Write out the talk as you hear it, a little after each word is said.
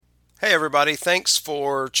Hey, everybody. Thanks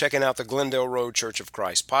for checking out the Glendale Road Church of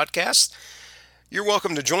Christ podcast. You're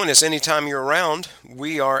welcome to join us anytime you're around.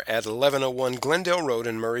 We are at 1101 Glendale Road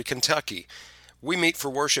in Murray, Kentucky. We meet for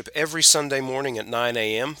worship every Sunday morning at 9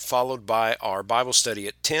 a.m., followed by our Bible study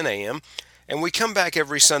at 10 a.m., and we come back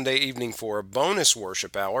every Sunday evening for a bonus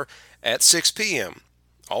worship hour at 6 p.m.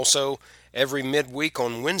 Also, every midweek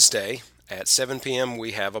on Wednesday at 7 p.m.,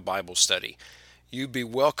 we have a Bible study. You'd be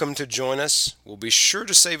welcome to join us. We'll be sure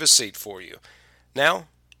to save a seat for you. Now,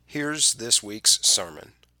 here's this week's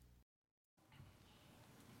sermon.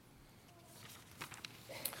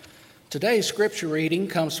 Today's scripture reading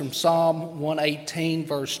comes from Psalm 118,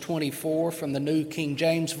 verse 24 from the New King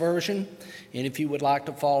James Version. And if you would like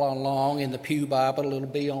to follow along in the Pew Bible, it'll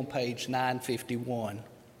be on page 951.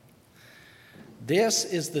 This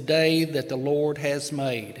is the day that the Lord has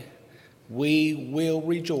made. We will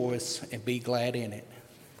rejoice and be glad in it.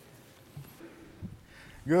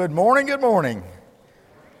 Good morning, good morning.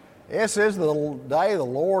 This is the day the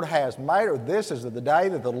Lord has made, or this is the day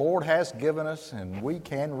that the Lord has given us, and we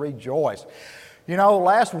can rejoice. You know,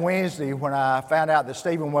 last Wednesday when I found out that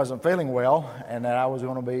Stephen wasn't feeling well and that I was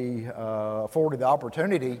going to be afforded the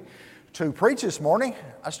opportunity to preach this morning,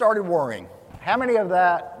 I started worrying. How many of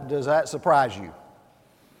that does that surprise you?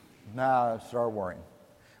 No, I started worrying.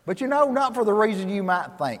 But you know, not for the reason you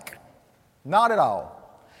might think. Not at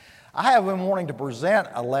all. I have been wanting to present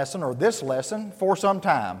a lesson, or this lesson, for some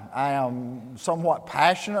time. I am somewhat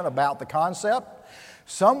passionate about the concept.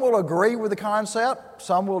 Some will agree with the concept,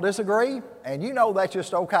 some will disagree, and you know that's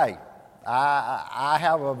just okay. I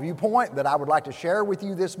have a viewpoint that I would like to share with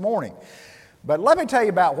you this morning. But let me tell you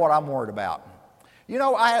about what I'm worried about. You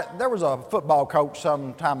know, there was a football coach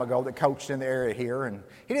some time ago that coached in the area here, and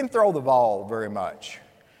he didn't throw the ball very much.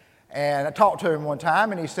 And I talked to him one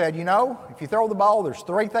time, and he said, you know, if you throw the ball, there's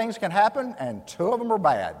 3 things can happen, and 2 of them are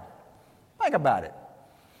bad. Think about it.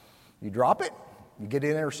 You drop it, you get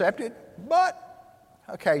it intercepted, but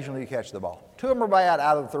occasionally you catch the ball. 2 of them are bad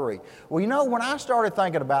out of the 3. Well, you know, when I started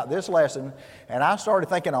thinking about this lesson, and I started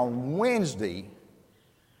thinking on Wednesday,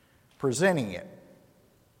 presenting it,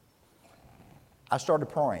 I started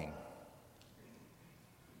praying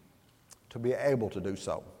to be able to do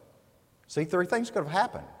so. See, 3 things could have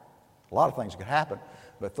happened. A lot of things could happen,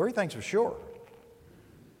 but 3 things for sure.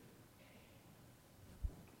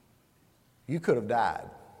 You could have died.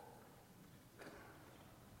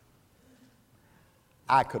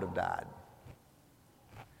 I could have died.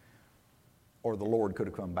 Or the Lord could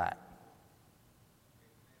have come back.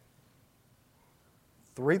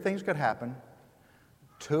 3 things could happen.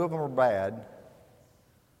 2 of them are bad.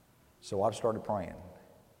 So I started praying.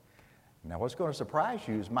 Now what's going to surprise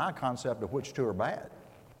you is my concept of which 2 are bad.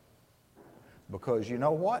 Because you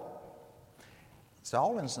know what? It's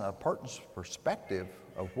all in a person's perspective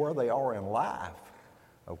of where they are in life,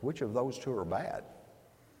 of which of those 2 are bad.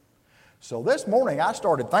 So this morning I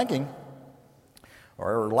started thinking,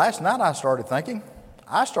 or last night I started thinking,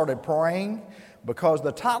 I started praying because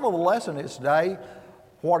the title of the lesson is today,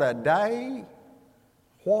 What a day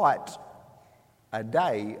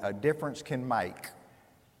a difference can make.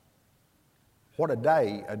 What a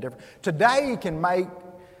day a difference. Today can make.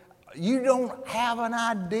 You don't have an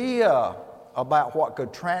idea about what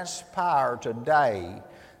could transpire today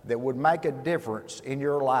that would make a difference in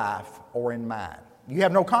your life or in mine. You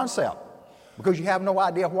have no concept because you have no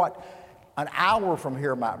idea what an hour from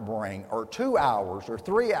here might bring, or 2 hours, or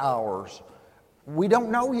 3 hours. We don't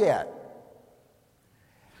know yet.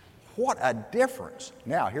 What a difference.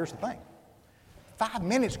 Now, here's the thing. 5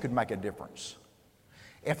 minutes could make a difference.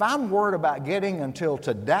 If I'm worried about getting until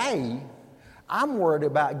today, I'm worried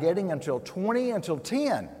about getting until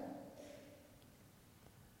 10.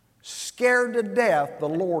 Scared to death the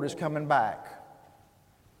Lord is coming back.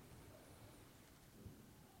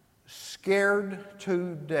 Scared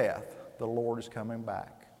to death the Lord is coming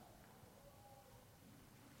back.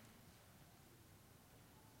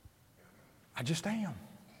 I just am.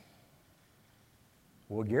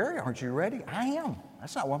 Well, Gary, aren't you ready? I am.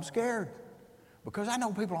 That's not why I'm scared. Because I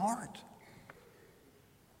know people aren't.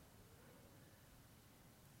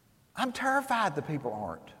 I'm terrified that people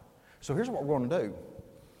aren't. So here's what we're going to do.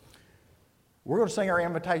 We're going to sing our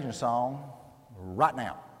invitation song right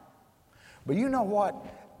now. But you know what?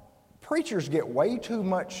 Preachers get way too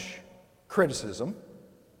much criticism,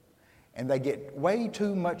 and they get way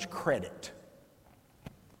too much credit.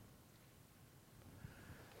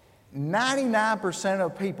 99%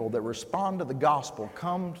 of people that respond to the gospel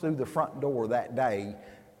come through the front door that day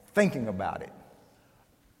thinking about it.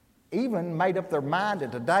 even made up their mind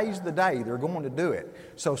that today's the day they're going to do it.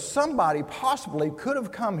 So somebody possibly could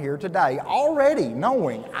have come here today already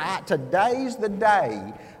knowing, today's the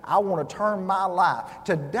day I want to turn my life.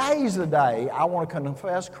 Today's the day I want to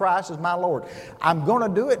confess Christ as my Lord. I'm going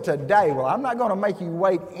to do it today. Well, I'm not going to make you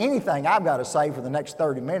wait anything I've got to say for the next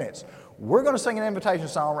 30 minutes. We're going to sing an invitation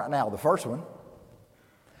song right now, the first one.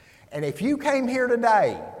 And if you came here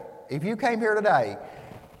today,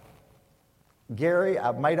 Gary,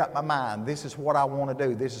 I've made up my mind. This is what I want to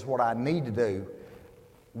do. This is what I need to do.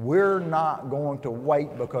 We're not going to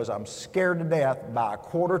wait because I'm scared to death by a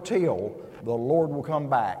quarter till the Lord will come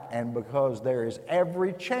back. And because there is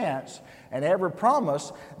every chance and every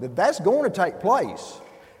promise that that's going to take place.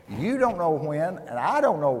 You don't know when, and I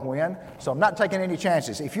don't know when, so I'm not taking any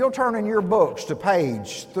chances. If you'll turn in your books to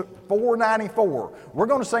page 494, we're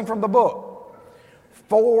going to sing from the book.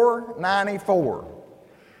 494.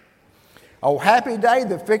 Oh, happy day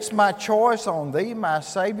that fixed my choice on Thee, my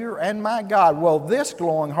Savior and my God. Will this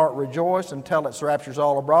glowing heart rejoice until its raptures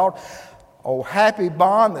all abroad? Oh, happy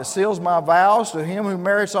bond that seals my vows to Him who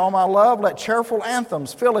merits all my love. Let cheerful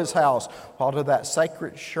anthems fill His house, while to that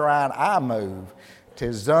sacred shrine I move.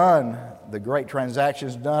 'Tis done, the great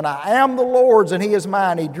transaction's done. I am the Lord's and He is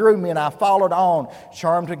mine. He drew me and I followed on,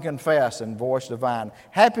 charmed to confess in voice divine.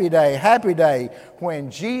 Happy day, when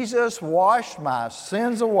Jesus washed my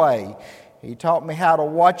sins away. He taught me how to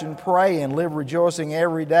watch and pray and live rejoicing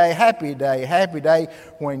every day. Happy day,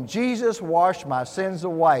 when Jesus washed my sins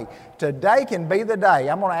away. Today can be the day.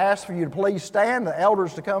 I'm going to ask for you to please stand, the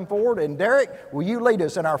elders to come forward. And Derek, will you lead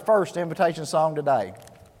us in our first invitation song today?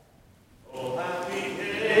 Oh, happy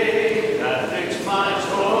day that fixed my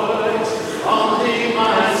choice on Thee,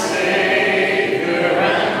 my Savior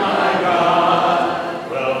and my God.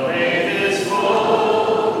 Well, may this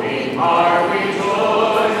holy heart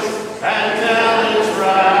rejoice and tell its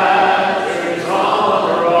raptures all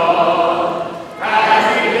abroad.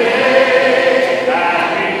 Happy day,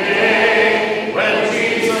 when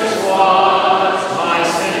Jesus washed my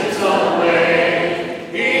sins away.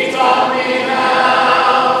 He taught me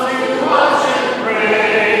how to watch and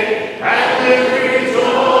pray and live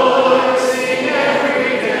rejoicing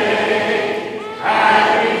every day.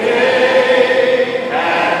 Happy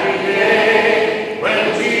day, when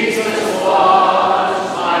Jesus washed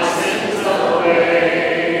my sins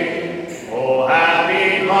away. Oh,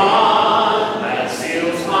 happy bond that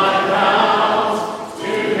seals my vows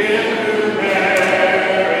to Him who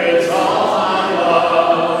merits all my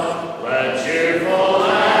love. Let cheerful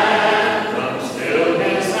anthems fill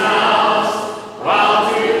His house, while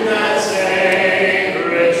to that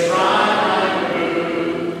sacred shrine I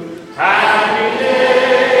move. Happy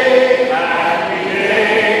day,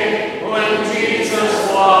 when Jesus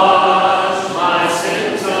washed my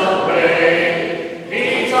sins away.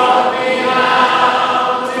 He taught me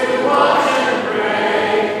how to watch and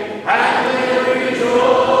pray and live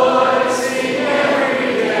rejoicing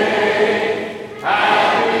every day.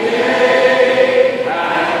 Happy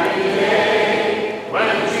day,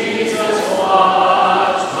 when Jesus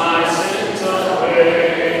washed my sins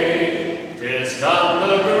away. 'Tis done,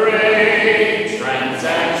 the great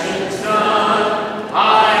transaction's done.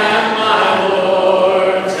 I am my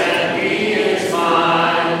Lord's and He is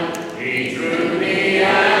mine. He drew me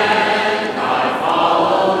and I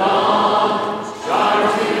followed on,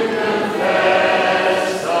 charged to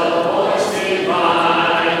confess the voice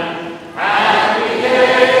divine. Happy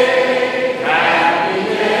day,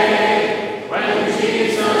 when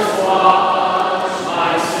Jesus washed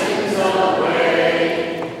my sins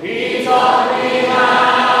away. He taught me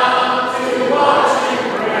how to watch and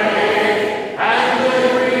pray and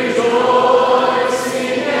live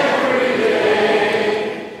rejoicing every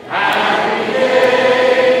day. Happy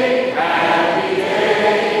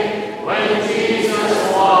day, when Jesus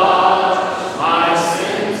washed my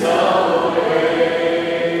sins away.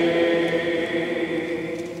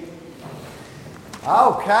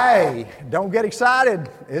 Okay, don't get excited.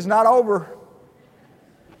 It's not over.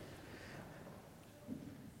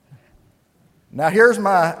 Now here's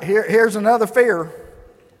another fear.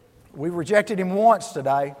 We rejected Him once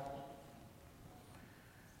today.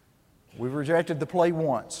 We rejected the plea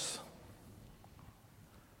once.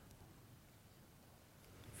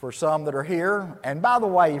 For some that are here, and by the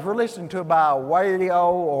way, if you're listening to it by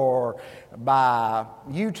radio or by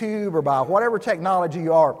YouTube or by whatever technology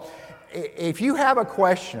you are, if you have a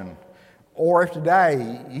question, or if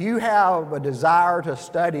today you have a desire to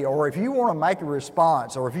study, or if you want to make a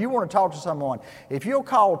response, or if you want to talk to someone, if you'll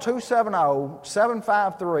call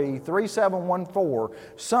 270-753-3714,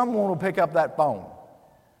 someone will pick up that phone.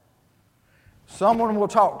 Someone will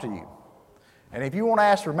talk to you. And if you want to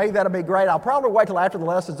ask for me, that'll be great. I'll probably wait till after the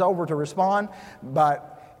lesson's over to respond.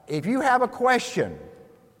 But if you have a question,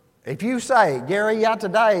 if you say, Gary, yeah,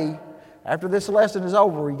 today, after this lesson is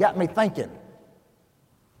over, you got me thinking,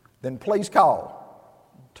 then please call.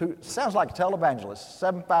 Sounds like a televangelist,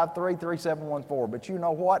 753-3714. But you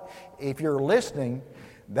know what? If you're listening,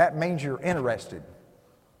 that means you're interested.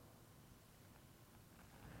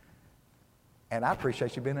 And I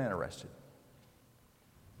appreciate you being interested.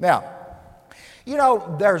 Now, you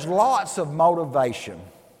know, there's lots of motivation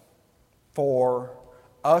for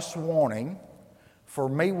us wanting, for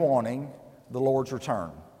me wanting, the Lord's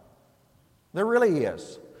return. There really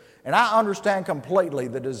is. And I understand completely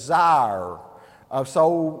the desire of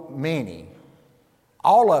so many,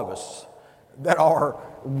 all of us, that are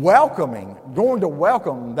going to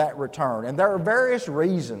welcome that return. And there are various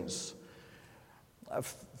reasons.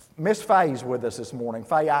 Miss Faye's with us this morning.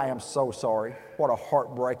 Faye, I am so sorry. What a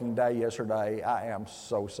heartbreaking day yesterday. I am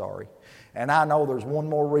so sorry. And I know there's one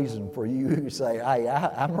more reason for you to say, hey,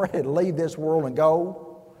 I'm ready to leave this world and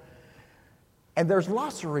go. And there's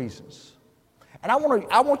lots of reasons. And I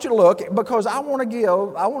want you to look, because I want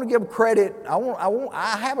to give credit.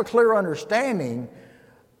 I have a clear understanding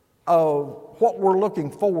of what we're looking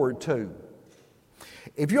forward to.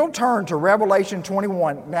 If you'll turn to Revelation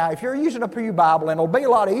 21, now if you're using a Pew Bible, and it'll be a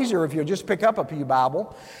lot easier if you'll just pick up a Pew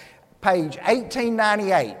Bible, page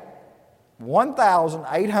 1898,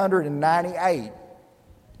 1898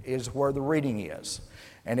 is where the reading is.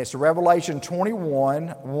 And it's Revelation 21,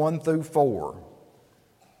 1 through 4.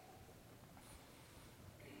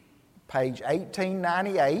 Page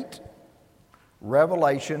 1898,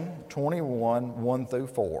 Revelation 21, 1 through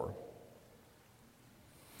 4.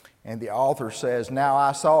 And the author says, Now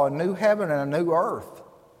I saw a new heaven and a new earth,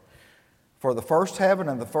 for the first heaven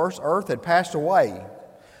and the first earth had passed away.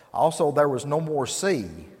 Also there was no more sea.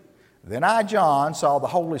 Then I, John, saw the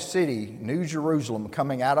holy city, New Jerusalem,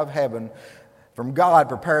 coming out of heaven from God,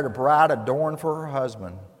 prepared a bride adorned for her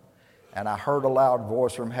husband. And I heard a loud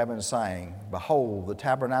voice from heaven saying, Behold, the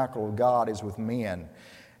tabernacle of God is with men,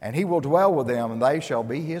 and he will dwell with them, and they shall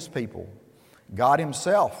be his people. God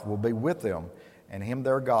himself will be with them, and him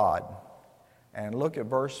their God. And look at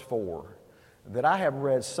verse 4, that I have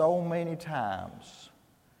read so many times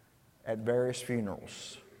at various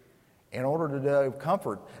funerals, in order to give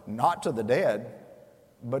comfort not to the dead,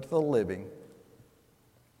 but to the living.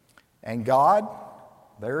 And God,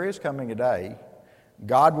 there is coming a day,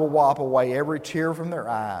 God will wipe away every tear from their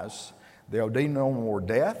eyes. There will be no more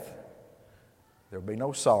death. There will be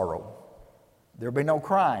no sorrow. There will be no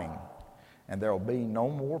crying. And there will be no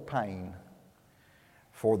more pain.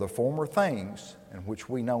 For the former things, in which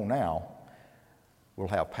we know now, will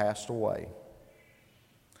have passed away.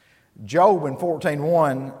 Job in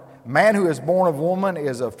 14:1, man who is born of woman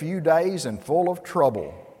is a few days and full of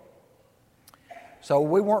trouble. So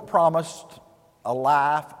we weren't promised a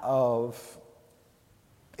life of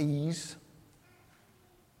ease.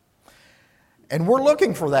 And we're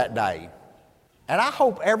looking for that day. And I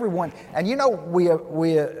hope everyone, and you know, we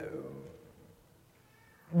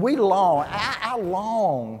long, I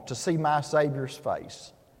long to see my Savior's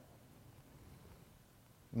face.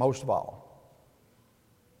 Most of all.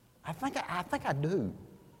 I think I do.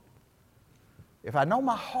 If I know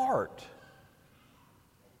my heart,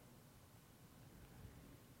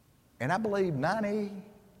 and I believe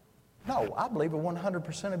I believe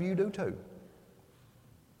 100% of you do too.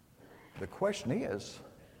 The question is,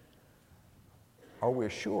 are we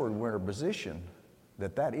assured we're in a position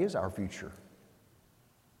that is our future?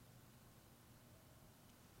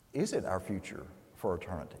 Is it our future for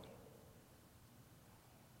eternity?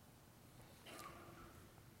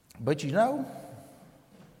 But you know,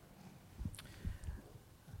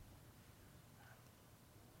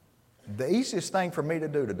 the easiest thing for me to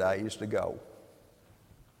do today is to go.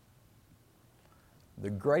 The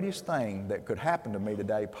greatest thing that could happen to me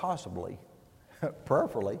today, possibly,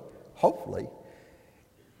 prayerfully, hopefully,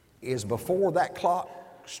 is before that clock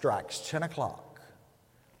strikes 10 o'clock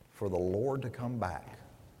for the Lord to come back.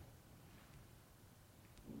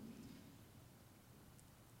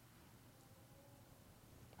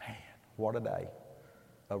 Man, what a day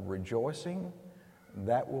of rejoicing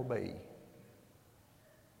that will be.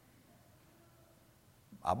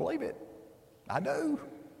 I believe it. I do.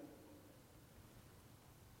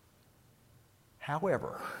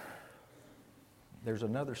 However, there's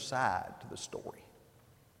another side to the story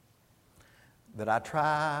that I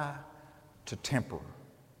try to temper.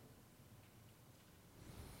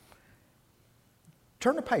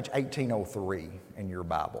 Turn to page 1803 in your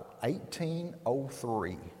Bible,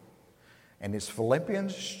 1803, and it's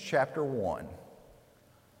Philippians chapter 1.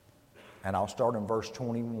 and I'll start in verse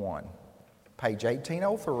 21. Page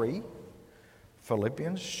 1803,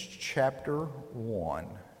 Philippians chapter 1,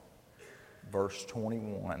 verse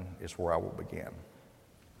 21 is where I will begin.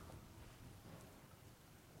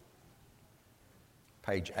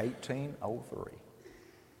 Page 1803.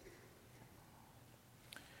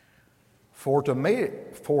 For to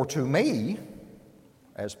me,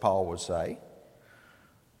 as Paul would say,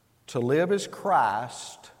 to live is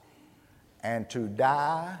Christ, and to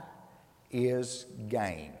die is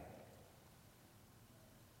gain.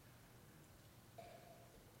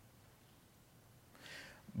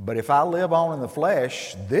 But if I live on in the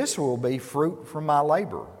flesh, this will be fruit from my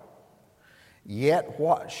labor. Yet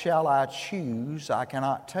what shall I choose, I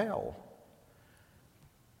cannot tell.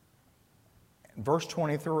 Verse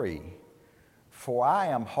 23, for I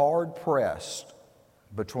am hard pressed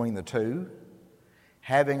between the two,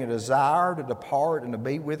 having a desire to depart and to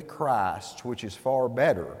be with Christ, which is far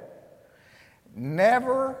better.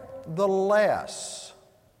 Nevertheless,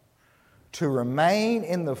 to remain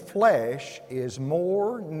in the flesh is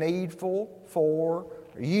more needful for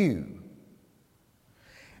you.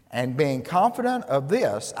 And being confident of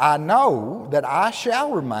this, I know that I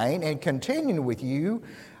shall remain and continue with you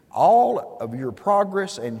all of your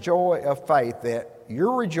progress and joy of faith, that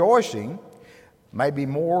your rejoicing may be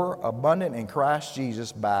more abundant in Christ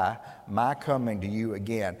Jesus by my coming to you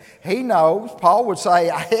again. He knows, Paul would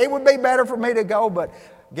say, it would be better for me to go, but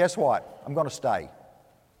guess what? I'm going to stay.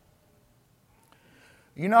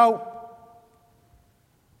 You know,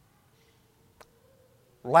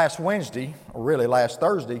 last Wednesday, or really last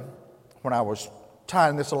Thursday, when I was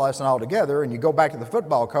tying this lesson all together, and you go back to the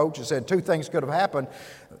football coach and said two things could have happened.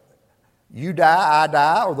 You die, I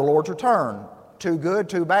die, or the Lord's return. Too good,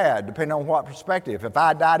 too bad, depending on what perspective. If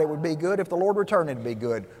I died, it would be good. If the Lord returned, it would be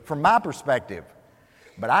good, from my perspective.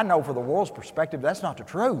 But I know for the world's perspective, that's not the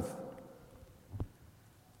truth.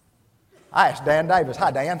 I asked Dan Davis,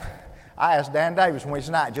 hi Dan. I asked Dan Davis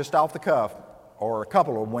Wednesday night, just off the cuff, or a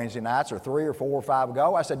couple of Wednesday nights, or 3 or 4 or 5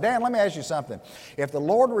 ago. I said, Dan, let me ask you something. If the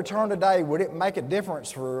Lord returned today, would it make a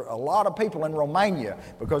difference for a lot of people in Romania?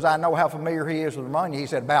 Because I know how familiar he is with Romania. He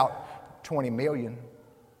said, about 20 million.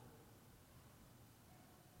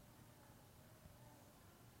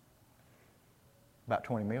 About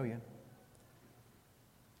 20 million.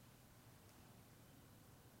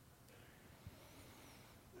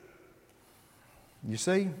 You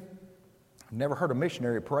see, I've never heard a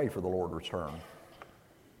missionary pray for the Lord's return.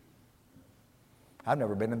 I've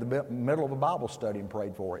never been in the middle of a Bible study and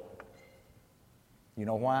prayed for it. You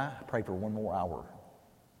know why? I prayed for 1 more hour.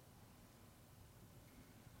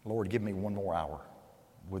 Lord, give me 1 more hour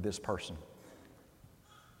with this person.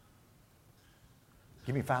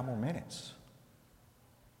 Give me 5 more minutes.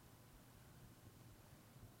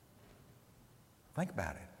 Think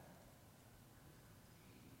about it.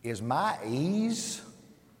 Is my ease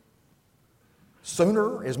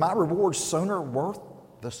sooner, is my reward sooner worth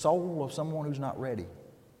the soul of someone who's not ready?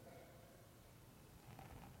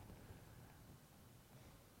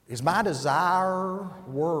 Is my desire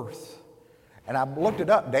worth? And I looked it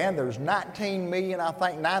up, Dan, there's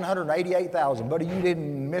 19,988,000. Buddy, you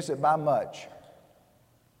didn't miss it by much.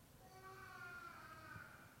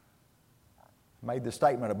 Made the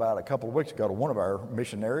statement about a couple of weeks ago to one of our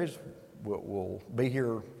missionaries, will be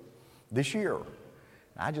here this year.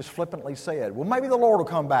 I just flippantly said, well, maybe the Lord will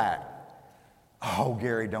come back. Oh,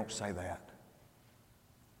 Gary, don't say that.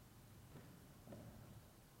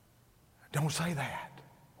 Don't say that.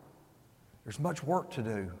 There's much work to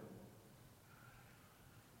do.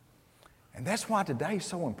 And that's why today is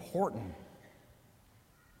so important.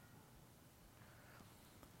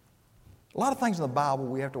 A lot of things in the Bible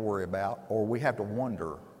we have to worry about, or we have to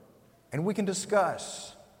wonder, and we can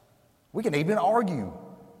discuss. We can even argue.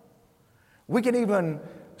 We can even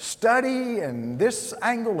study and this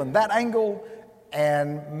angle and that angle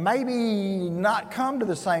and maybe not come to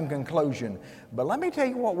the same conclusion. But let me tell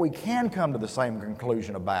you what we can come to the same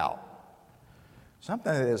conclusion about.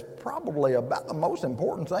 Something that is probably about the most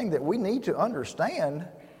important thing that we need to understand.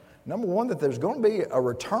 Number one, that there's going to be a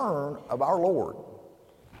return of our Lord.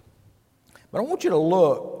 But I want you to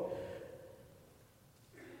look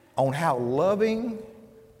on how loving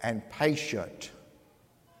and patient,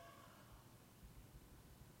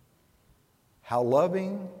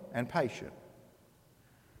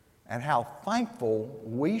 and how thankful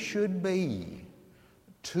we should be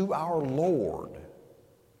to our Lord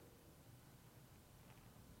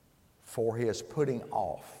for His putting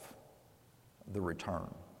off the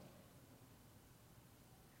return.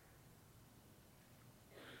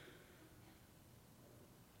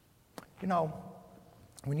 You know,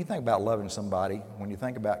 When you think about loving somebody, when you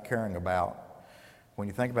think about caring about, when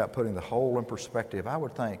you think about putting the whole in perspective, I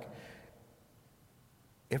would think,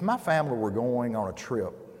 if my family were going on a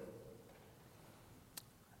trip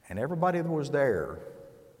and everybody that was there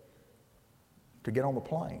to get on the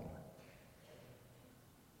plane,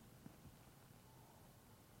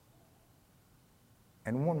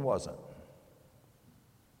 and one wasn't.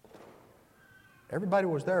 Everybody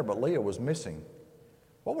was there, but Leah was missing.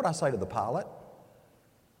 What would I say to the pilot?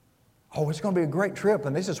 Oh, it's going to be a great trip,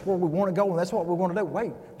 and this is where we want to go, and that's what we want to do.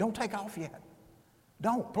 Wait, don't take off yet.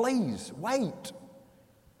 Don't, please, wait.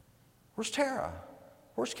 Where's Tara?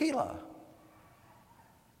 Where's Keela?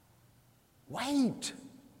 Wait.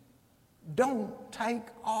 Don't take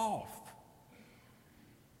off.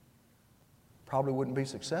 Probably wouldn't be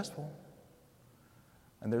successful.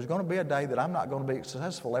 And there's going to be a day that I'm not going to be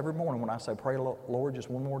successful every morning when I say, pray, Lord, just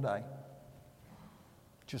one more day.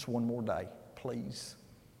 Just one more day, please.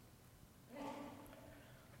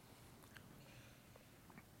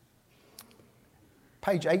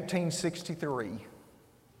 Page 1863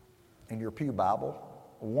 in your pew Bible,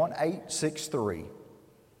 1863.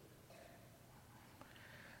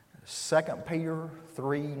 2 Peter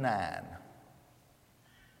 3:9.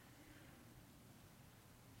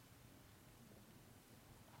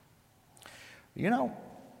 You know,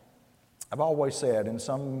 I've always said, and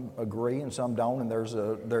some agree and some don't, and there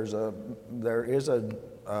is a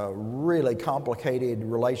really complicated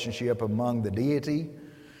relationship among the deity.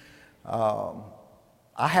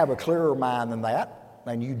 I have a clearer mind than that,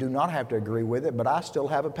 and you do not have to agree with it, but I still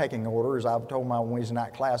have a pecking order, as I've told my Wednesday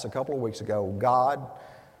night class a couple of weeks ago: God,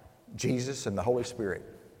 Jesus, and the Holy Spirit.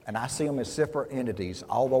 And I see them as separate entities,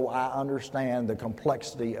 although I understand the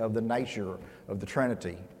complexity of the nature of the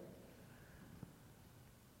Trinity.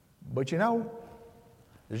 But you know,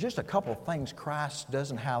 there's just a couple of things Christ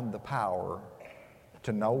doesn't have the power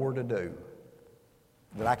to know or to do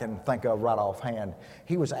that I can think of right offhand.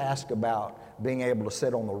 He was asked about being able to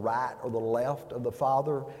sit on the right or the left of the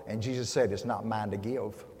Father, and Jesus said, it's not mine to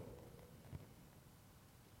give.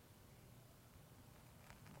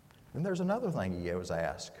 And there's another thing he was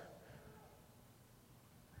asked.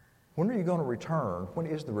 When are you going to return? When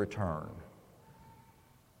is the return?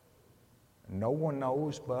 No one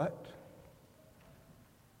knows but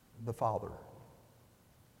the Father.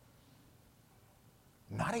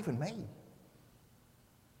 Not even me.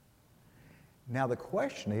 Now the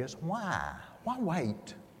question is, why? Why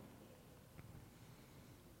wait?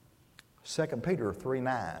 2 Peter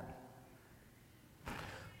 3:9.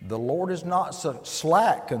 The Lord is not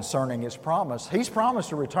slack concerning His promise. He's promised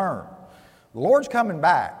to return. The Lord's coming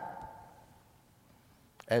back,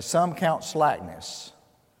 as some count slackness,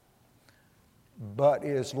 but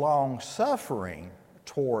is long-suffering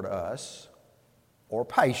toward us, or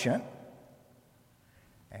patient.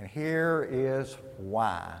 And here is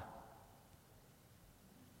why.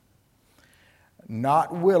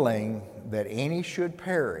 Not willing that any should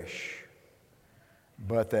perish,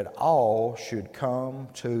 but that all should come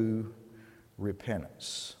to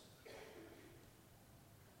repentance.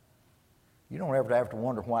 You don't ever have to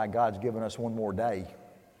wonder why God's given us one more day.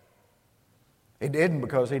 It isn't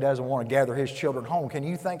because He doesn't want to gather His children home. Can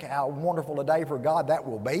you think how wonderful a day for God that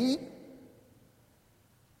will be?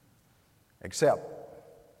 Except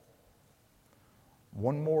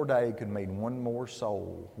one more day could mean one more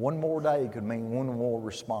soul. One more day could mean one more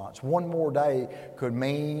response. One more day could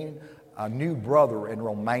mean a new brother in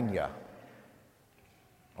Romania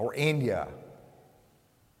or India.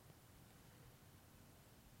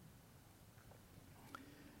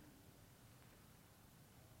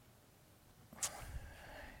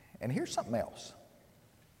 And here's something else.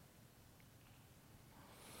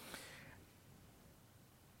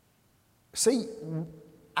 See,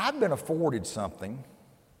 I've been afforded something.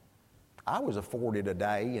 I was afforded a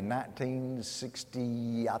day in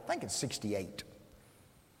 1960, I think it's 68.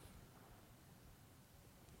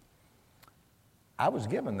 I was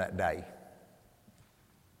given that day.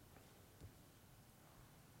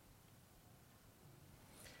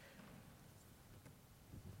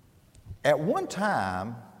 At one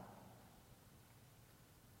time,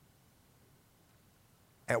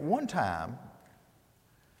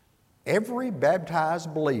 every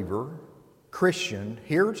baptized believer, Christian,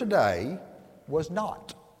 here today was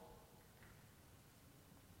not.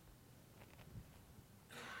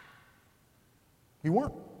 You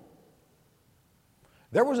weren't.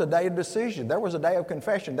 There was a day of decision. There was a day of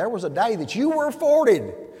confession. There was a day that you were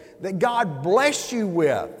afforded, that God blessed you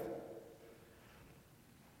with.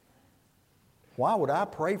 Why would I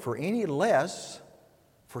pray for any less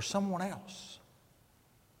for someone else?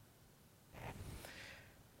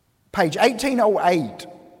 Page 1808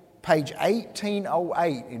 page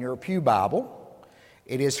 1808 in your Pew Bible.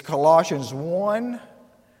 It is Colossians 1,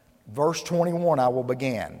 verse 21, I will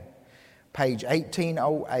begin. Page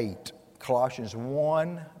 1808, Colossians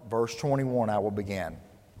 1, verse 21, I will begin.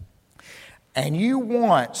 And you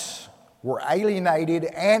once were alienated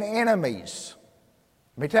and enemies.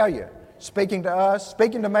 Let me tell you, speaking to us,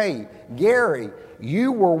 speaking to me, Gary,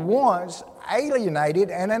 you were once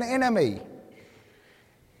alienated and an enemy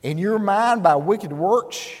in your mind by wicked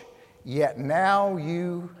works, yet now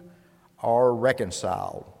you are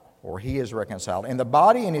reconciled, or he is reconciled, in the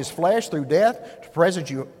body in his flesh through death,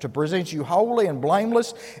 to present you holy and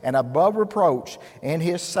blameless and above reproach in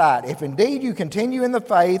his sight. If indeed you continue in the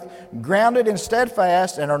faith, grounded and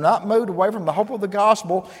steadfast, and are not moved away from the hope of the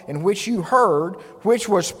gospel in which you heard, which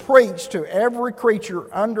was preached to every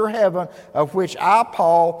creature under heaven, of which I,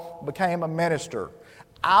 Paul, became a minister.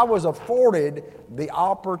 I was afforded the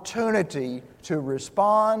opportunity to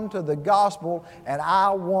respond to the gospel, and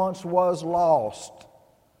I once was lost.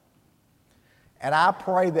 And I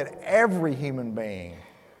pray that every human being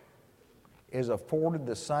is afforded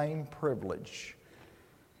the same privilege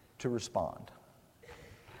to respond.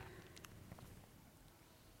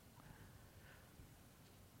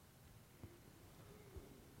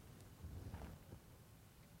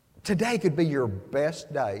 Today could be your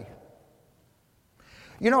best day.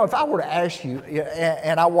 You know, if I were to ask you,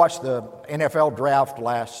 and I watched the NFL draft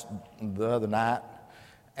the other night,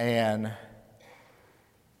 and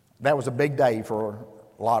that was a big day for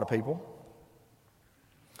a lot of people.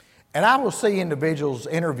 And I will see individuals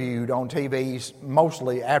interviewed on TV,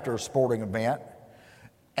 mostly after a sporting event,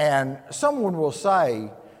 and someone will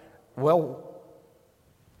say, well,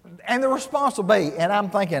 and the response will be, and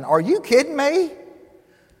I'm thinking, are you kidding me?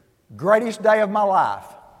 Greatest day of my life.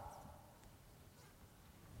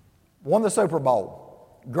 Won the Super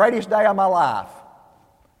Bowl. Greatest day of my life.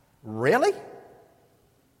 Really?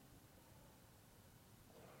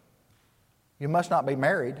 You must not be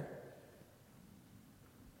married.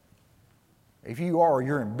 If you are,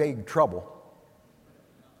 you're in big trouble.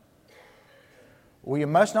 Well, you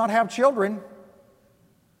must not have children.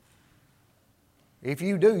 If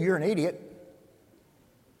you do, you're an idiot.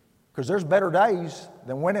 Because there's better days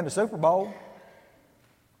than winning the Super Bowl.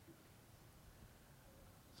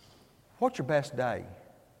 What's your best day?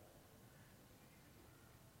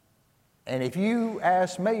 And if you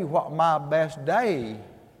ask me what my best day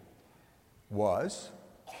was,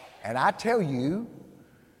 and I tell you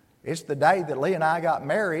it's the day that Lee and I got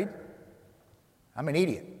married, I'm an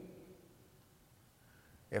idiot.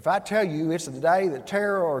 If I tell you it's the day that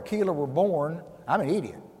Tara or Keela were born, I'm an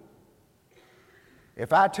idiot.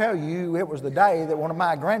 If I tell you it was the day that one of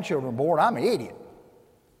my grandchildren were born, I'm an idiot.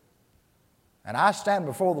 And I stand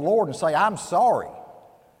before the Lord and say, I'm sorry.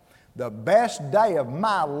 The best day of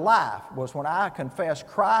my life was when I confessed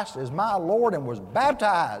Christ as my Lord and was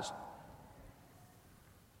baptized.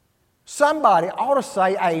 Somebody ought to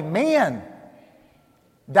say amen.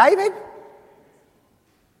 David?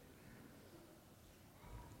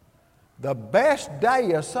 The best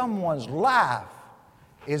day of someone's life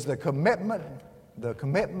is the commitment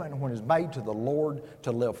when it's made to the Lord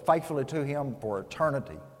to live faithfully to Him for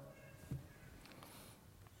eternity.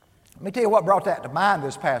 Let me tell you what brought that to mind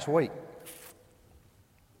this past week.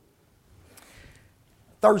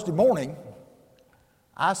 Thursday morning,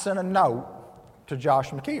 I sent a note to Josh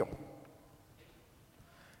McKeel.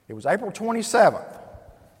 It was April 27th,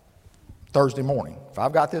 Thursday morning, if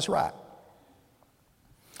I've got this right.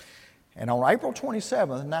 And on April 27th,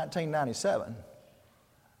 1997,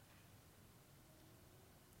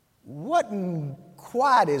 wasn't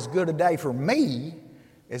quite as good a day for me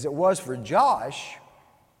as it was for Josh,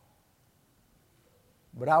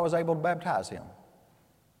 but I was able to baptize him.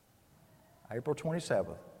 April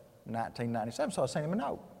 27th, 1997. So I sent him a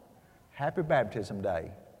note. Happy Baptism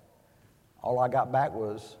Day. All I got back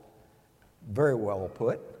was, very well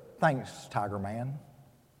put. Thanks, Tiger Man.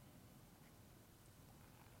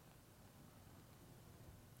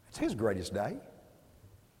 It's his greatest day.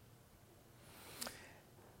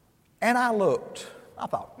 And I thought,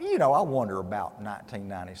 I wonder about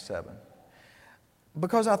 1997.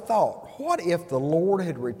 Because I thought, what if the Lord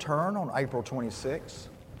had returned on April 26th?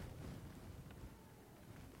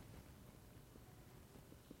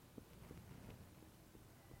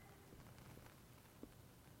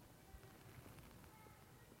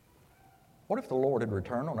 What if the Lord had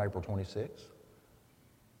returned on April 26th?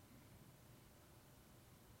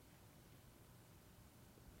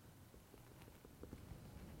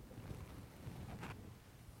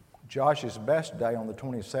 Josh's best day on the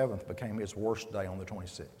 27th became his worst day on the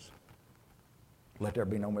 26th. Let there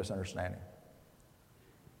be no misunderstanding.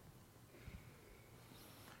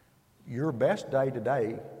 your best day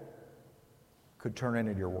today could turn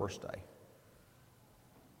into your worst day.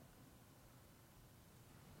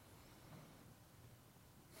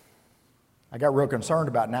 I got real concerned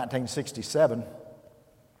about 1967.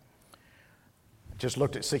 Just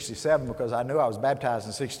looked at 67 because I knew I was baptized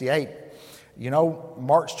in 68. You know,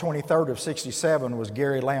 March 23rd of 67 was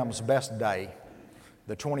Gary Lamb's best day.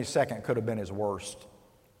 The 22nd could have been his worst.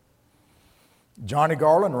 Johnny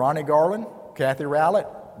Garland, Ronnie Garland, Kathy Rowlett,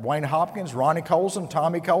 Wayne Hopkins, Ronnie Colson,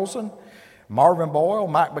 Tommy Colson, Marvin Boyle,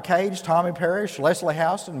 Mike McCage, Tommy Parrish, Leslie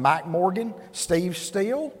Houston, Mike Morgan, Steve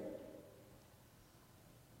Steele,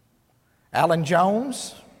 Alan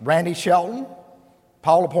Jones, Randy Shelton,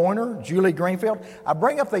 Paula Pointer, Julie Greenfield. I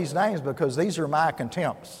bring up these names because these are my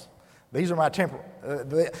contempts. These are my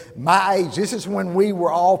age. This is when we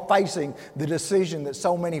were all facing the decision that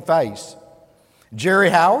so many face. Jerry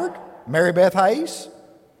Howard, Mary Beth Hayes,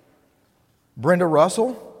 Brenda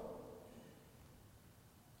Russell,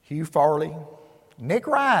 Hugh Farley, Nick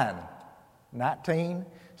Ryan,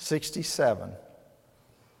 1967,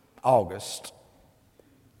 August.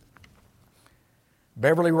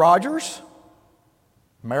 Beverly Rogers,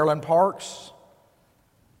 Marilyn Parks,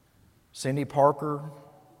 Cindy Parker,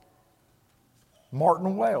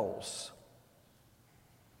 Martin Wells.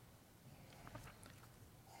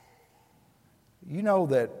 You know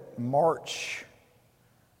that March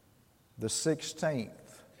the 16th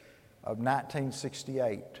of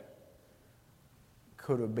 1968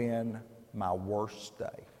 could have been my worst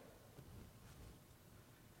day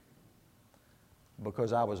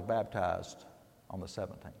because I was baptized on the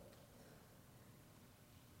 17th.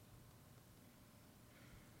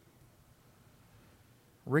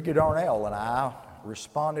 Ricky Darnell and I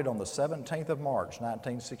responded on the 17th of March,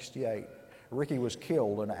 1968. Ricky was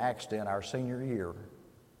killed in an accident our senior year,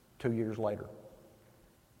 2 years later.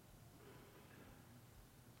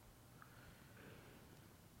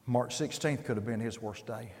 March 16th could have been his worst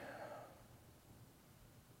day.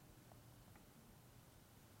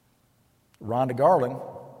 Rhonda Garland,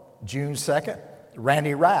 June 2nd.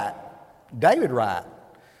 Randy Wright, David Wright,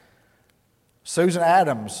 Susan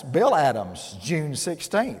Adams, Bill Adams, June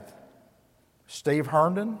 16th. Steve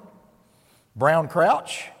Herndon, Brown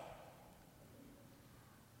Crouch,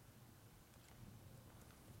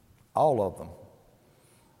 all of them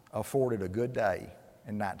afforded a good day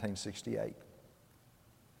in 1968.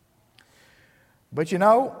 But you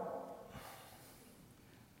know,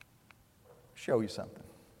 show you something.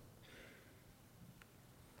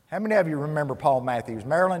 How many of you remember Paul Matthews?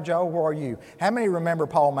 Marilyn, Joe, where are you? How many remember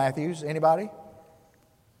Paul Matthews? Anybody?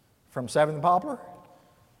 From Seventh Poplar?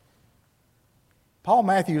 Paul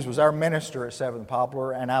Matthews was our minister at Seventh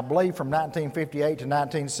Poplar, and I believe from 1958 to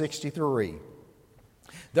 1963.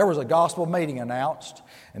 There was a gospel meeting announced,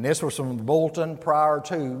 and this was from the bulletin prior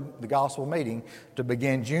to the gospel meeting, to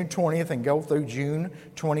begin June 20th and go through June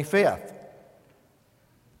 25th.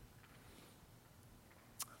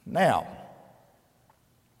 Now,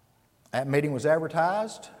 that meeting was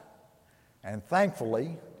advertised, and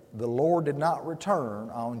thankfully, the Lord did not return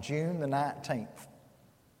on June the 19th.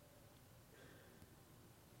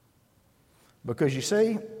 Because you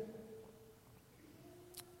see,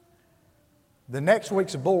 the next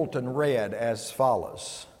week's bulletin read as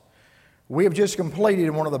follows. We have just completed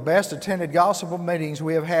one of the best attended gospel meetings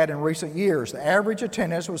we have had in recent years. The average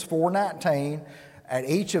attendance was 419 at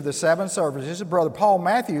each of the 7 services. Brother Paul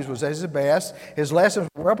Matthews was at his best. His lessons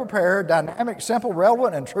were well prepared, dynamic, simple,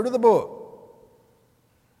 relevant, and true to the book.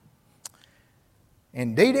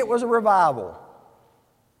 Indeed, it was a revival.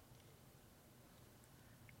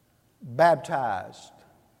 Baptized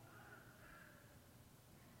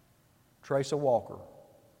Teresa Walker,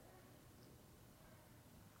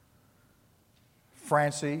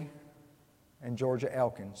 Francie and Georgia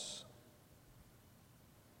Elkins,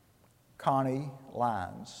 Connie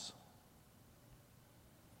Lyons,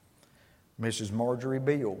 Mrs. Marjorie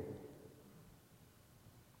Beal,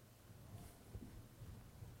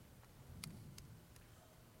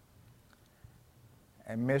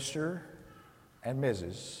 and Mr. and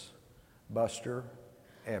Mrs. Buster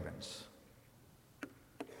Evans.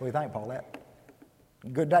 What do you think, Paulette?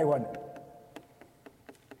 Good day, wasn't it?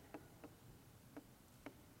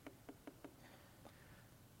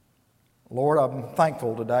 Lord, I'm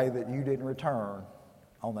thankful today that you didn't return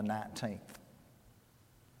on the 19th.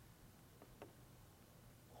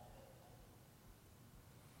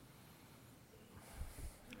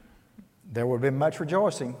 There would have been much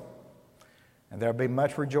rejoicing, and there will be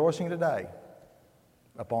much rejoicing today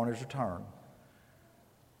upon his return,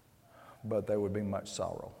 but there would be much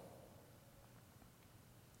sorrow.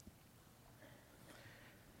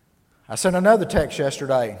 I sent another text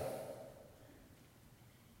yesterday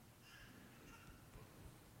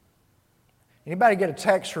Anybody get a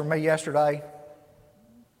text from me yesterday?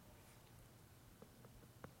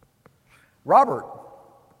 Robert,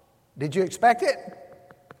 did you expect it?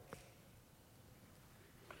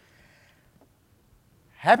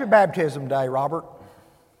 Happy Baptism Day, Robert.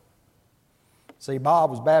 See, Bob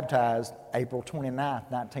was baptized April 29th,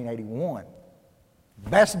 1981.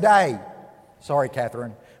 Best day. Sorry,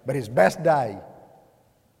 Catherine, but his best day.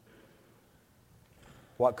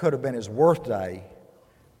 What could have been his worst day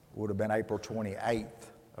would have been April 28th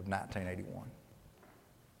of 1981.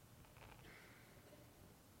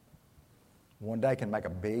 One day can make a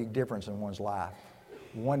big difference in one's life.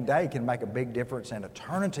 One day can make a big difference in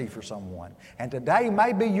eternity for someone. And today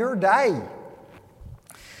may be your day.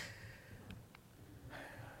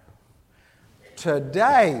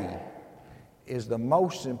 Today is the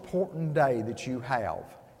most important day that you have.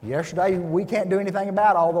 Yesterday we can't do anything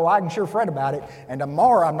about it, although I can sure fret about it. And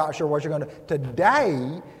tomorrow I'm not sure what you're going to do.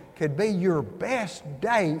 Today could be your best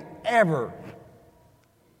day ever.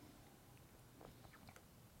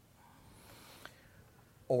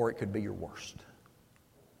 Or it could be your worst.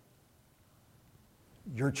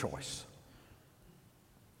 Your choice.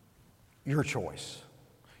 Your choice.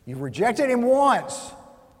 You've rejected Him once.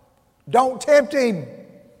 Don't tempt Him.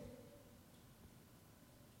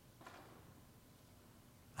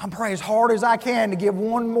 I'm praying as hard as I can to give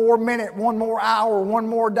one more minute, one more hour, one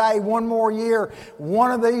more day, one more year. One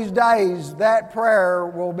of these days, that prayer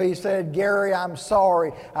will be said, Gary, I'm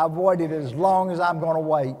sorry. I've waited as long as I'm going to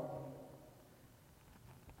wait.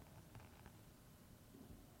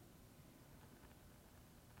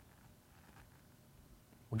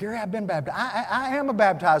 Well, Gary, I've been baptized. I am a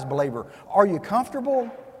baptized believer. Are you comfortable?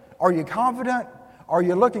 Are you confident? Are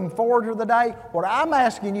you looking forward to the day? What I'm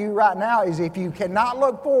asking you right now is if you cannot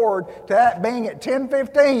look forward to that being at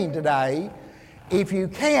 10:15 today, if you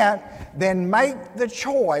can't, then make the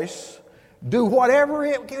choice, do whatever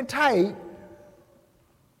it can take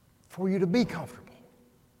for you to be comfortable.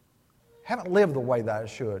 Haven't lived the way that I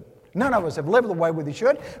should. None of us have lived the way we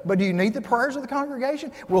should, but do you need the prayers of the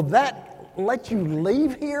congregation? Will that let you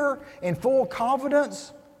leave here in full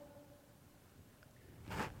confidence?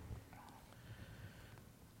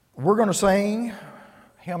 We're going to sing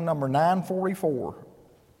hymn number 944.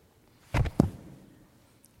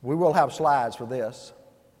 We will have slides for this.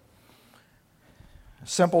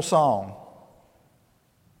 Simple song.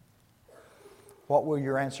 What will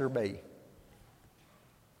your answer be?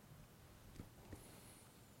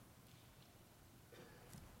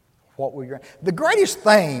 What will your... The greatest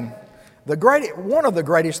thing, one of the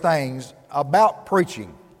greatest things about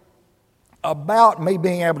preaching, about me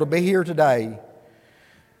being able to be here today,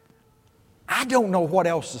 I don't know what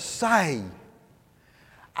else to say.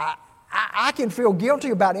 I can feel guilty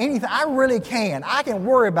about anything. I really can. I can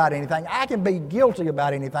worry about anything. I can be guilty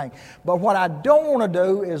about anything. But what I don't want to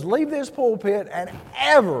do is leave this pulpit and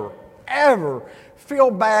ever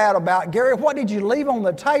feel bad about, Gary, what did you leave on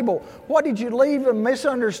the table? What did you leave a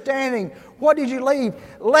misunderstanding? What did you leave?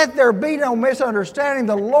 Let there be no misunderstanding.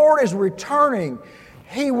 The Lord is returning.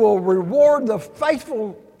 He will reward the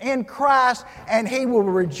faithful in Christ, and He will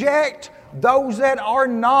reject those that are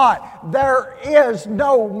not. There is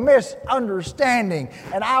no misunderstanding.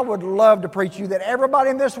 And I would love to preach you that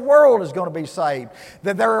everybody in this world is going to be saved,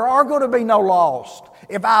 that there are going to be no lost.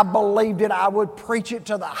 If I believed it, I would preach it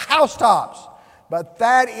to the housetops. But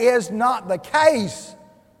that is not the case.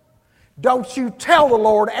 Don't you tell the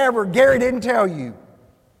Lord ever, Gary didn't tell you.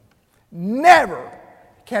 Never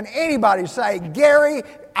can anybody say, Gary,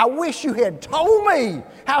 I wish you had told me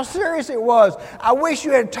how serious it was. I wish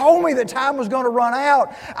you had told me the time was going to run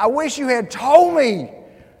out. I wish you had told me.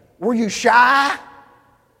 Were you shy?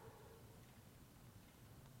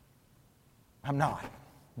 I'm not.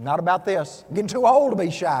 Not about this. I'm getting too old to be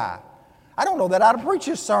shy. I don't know that I'd preach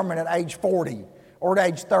this sermon at age 40 or at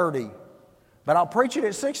age 30. But I'll preach it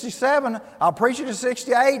at 67. I'll preach it at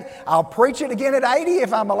 68. I'll preach it again at 80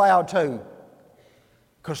 if I'm allowed to.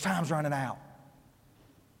 Because time's running out.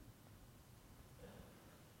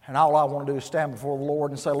 And all I want to do is stand before the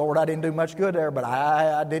Lord and say, Lord, I didn't do much good there, but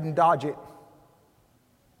I didn't dodge it.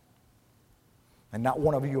 And not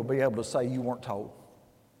one of you will be able to say you weren't told.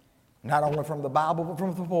 Not only from the Bible, but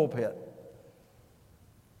from the pulpit.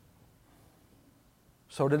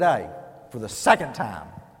 So today, for the second time,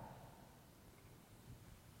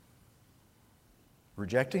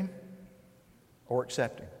 reject Him or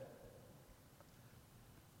accept Him.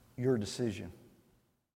 Your decision.